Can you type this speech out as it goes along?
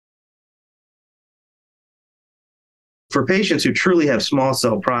for patients who truly have small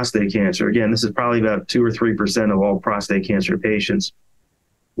cell prostate cancer, again, this is probably about 2 or 3% of all prostate cancer patients,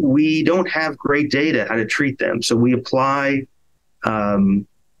 we don't have great data how to treat them. So we apply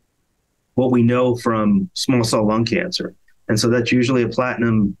what we know from small cell lung cancer. And so that's usually a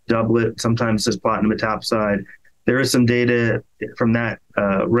platinum doublet, sometimes it's platinum-etoposide. There is some data from that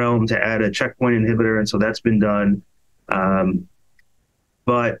realm to add a checkpoint inhibitor, and so that's been done.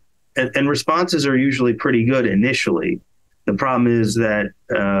 But responses are usually pretty good initially. The problem is that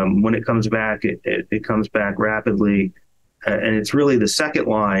when it comes back, it comes back rapidly. And it's really the second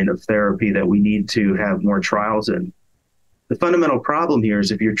line of therapy that we need to have more trials in. The fundamental problem here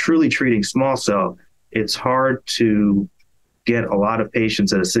is if you're truly treating small cell, it's hard to get a lot of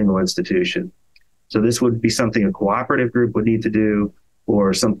patients at a single institution. So this would be something a cooperative group would need to do,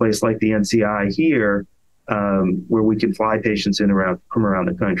 or someplace like the NCI here, where we can fly patients in from around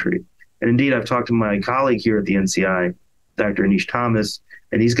the country. And indeed, I've talked to my colleague here at the NCI, Dr. Anish Thomas,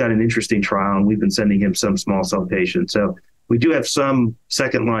 and he's got an interesting trial, and we've been sending him some small cell patients. So we do have some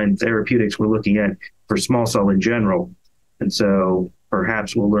second-line therapeutics we're looking at for small cell in general. And so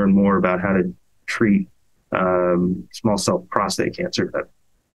perhaps we'll learn more about how to treat small cell prostate cancer.